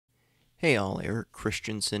Hey all, Eric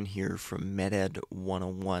Christensen here from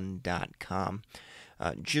meded101.com.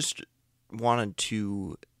 Just wanted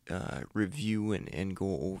to review and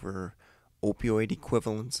go over opioid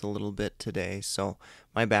equivalents a little bit today. So,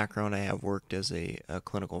 my background, I have worked as a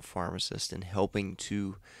clinical pharmacist in helping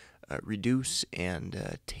to reduce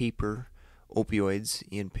and taper opioids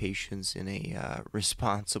in patients in a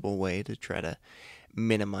responsible way to try to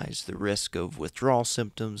minimize the risk of withdrawal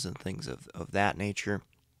symptoms and things of that nature.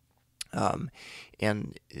 Um,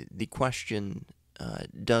 and the question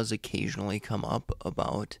does occasionally come up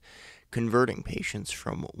about converting patients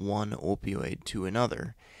from one opioid to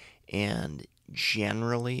another. And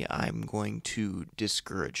generally, I'm going to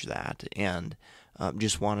discourage that. And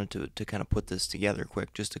just wanted to kind of put this together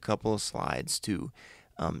quick, just a couple of slides to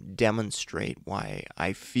demonstrate why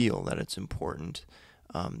I feel that it's important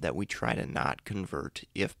that we try to not convert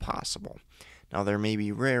if possible. Now, there may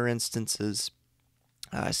be rare instances,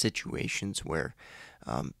 situations where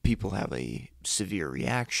people have a severe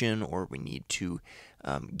reaction or we need to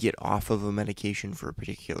get off of a medication for a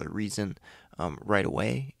particular reason right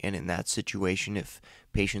away. And in that situation, if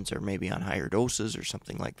patients are maybe on higher doses or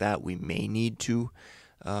something like that, we may need to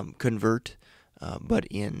convert. But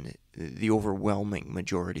in the overwhelming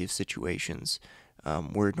majority of situations,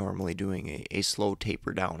 we're normally doing a slow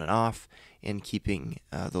taper down and off and keeping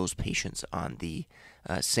those patients on the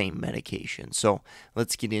same medication. So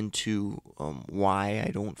let's get into why I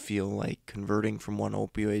don't feel like converting from one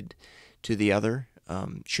opioid to the other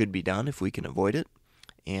should be done if we can avoid it,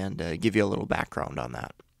 and give you a little background on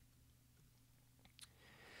that.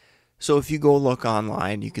 So if you go look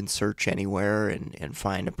online, you can search anywhere and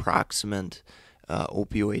find approximate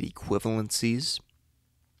opioid equivalencies.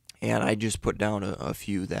 And I just put down a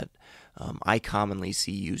few that I commonly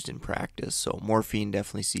see used in practice. So morphine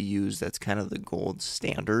definitely see used. That's kind of the gold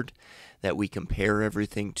standard that we compare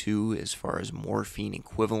everything to as far as morphine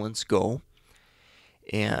equivalents go.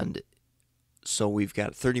 And so we've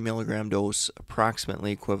got 30 milligram dose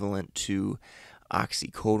approximately equivalent to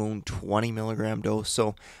oxycodone 20 milligram dose.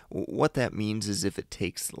 So what that means is if it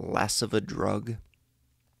takes less of a drug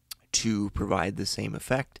to provide the same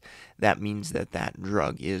effect, that means that that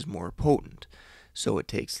drug is more potent. So it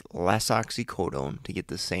takes less oxycodone to get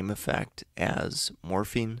the same effect as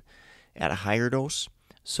morphine at a higher dose.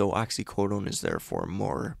 So oxycodone is therefore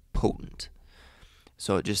more potent.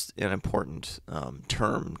 So just an important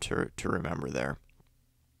term to remember there.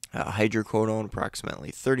 Hydrocodone,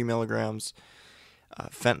 approximately 30 milligrams.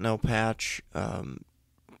 Fentanyl patch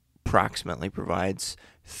approximately provides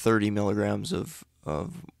 30 milligrams of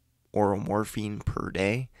oral morphine per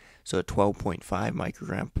day. So a 12.5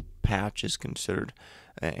 microgram patch is considered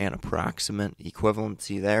an approximate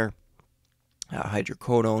equivalency there.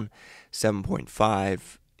 Hydrocodone,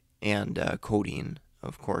 7.5, and codeine,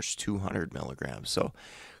 of course, 200 milligrams. So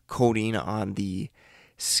codeine on the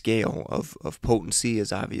scale of potency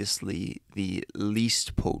is obviously the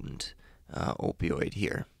least potent opioid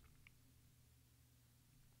here.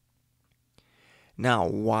 Now,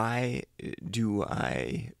 why do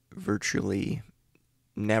I virtually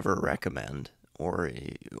never recommend, or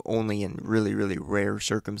only in really, really rare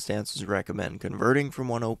circumstances recommend converting from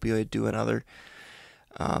one opioid to another?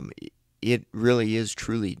 It really is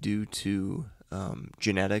truly due to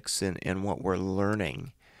genetics and what we're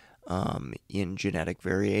learning in genetic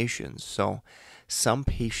variations. So some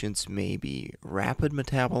patients may be rapid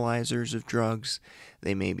metabolizers of drugs,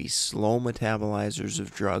 they may be slow metabolizers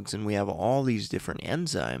of drugs, and we have all these different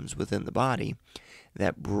enzymes within the body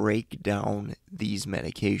that break down these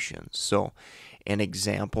medications. So an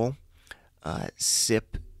example,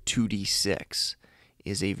 CYP2D6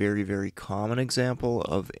 is a very, very common example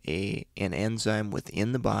of an enzyme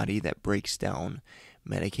within the body that breaks down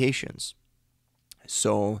medications.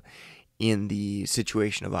 So in the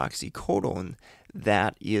situation of oxycodone,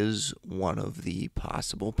 that is one of the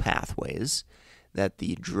possible pathways that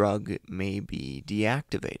the drug may be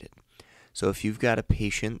deactivated. So if you've got a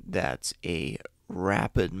patient that's a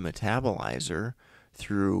rapid metabolizer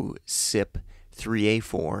through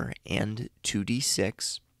CYP3A4 and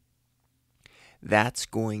 2D6, that's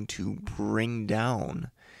going to bring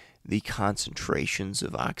down the concentrations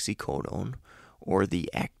of oxycodone or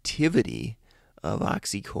the activity of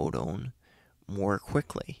oxycodone more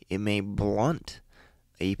quickly. It may blunt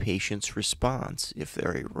a patient's response if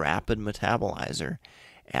they're a rapid metabolizer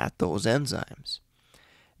at those enzymes.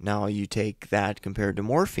 Now you take that compared to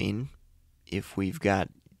morphine, if we've got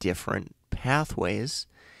different pathways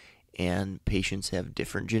and patients have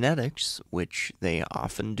different genetics, which they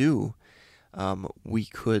often do,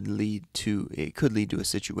 it could lead to a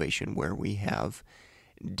situation where we have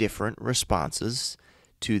different responses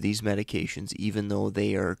to these medications, even though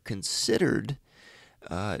they are considered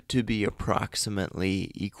to be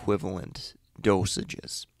approximately equivalent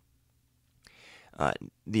dosages.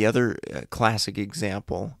 The other classic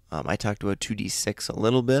example, I talked about 2D6 a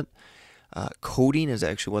little bit. Codeine is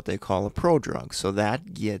actually what they call a prodrug, so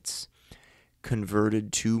that gets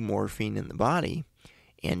converted to morphine in the body,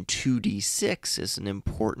 and 2D6 is an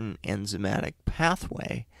important enzymatic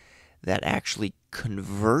pathway that actually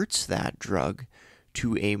converts that drug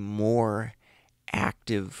to a more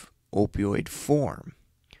active opioid form.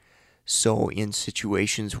 So in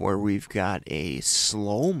situations where we've got a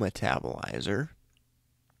slow metabolizer,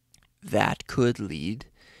 that could lead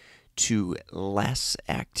to less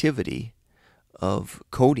activity of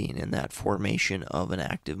codeine in that formation of an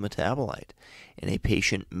active metabolite. And a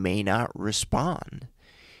patient may not respond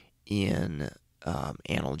in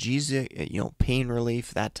analgesia, pain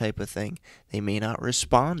relief, that type of thing. They may not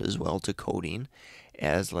respond as well to codeine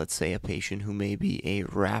as, let's say, a patient who may be a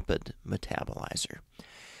rapid metabolizer.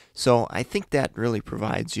 So I think that really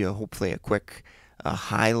provides you hopefully a quick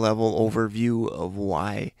high-level overview of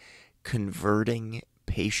why converting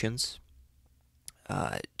patients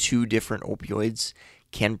to different opioids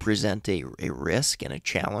can present a risk and a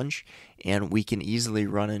challenge, and we can easily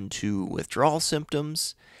run into withdrawal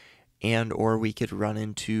symptoms, and or we could run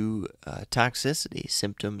into toxicity,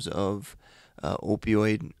 symptoms of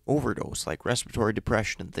opioid overdose, like respiratory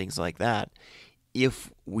depression and things like that, if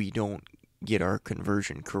we don't get our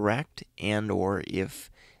conversion correct, and or if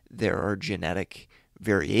there are genetic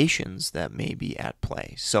variations that may be at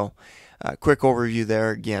play. So quick overview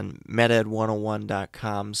there. Again,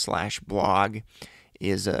 meded101.com/blog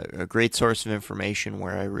is a great source of information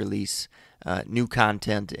where I release new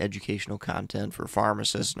content, educational content for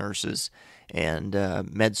pharmacists, nurses, and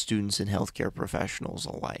med students and healthcare professionals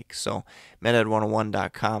alike. So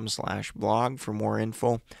meded101.com/blog for more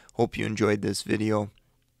info. Hope you enjoyed this video.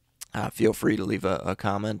 Feel free to leave a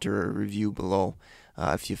comment or a review below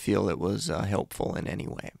if you feel it was helpful in any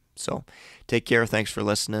way. So take care, thanks for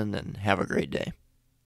listening, and have a great day.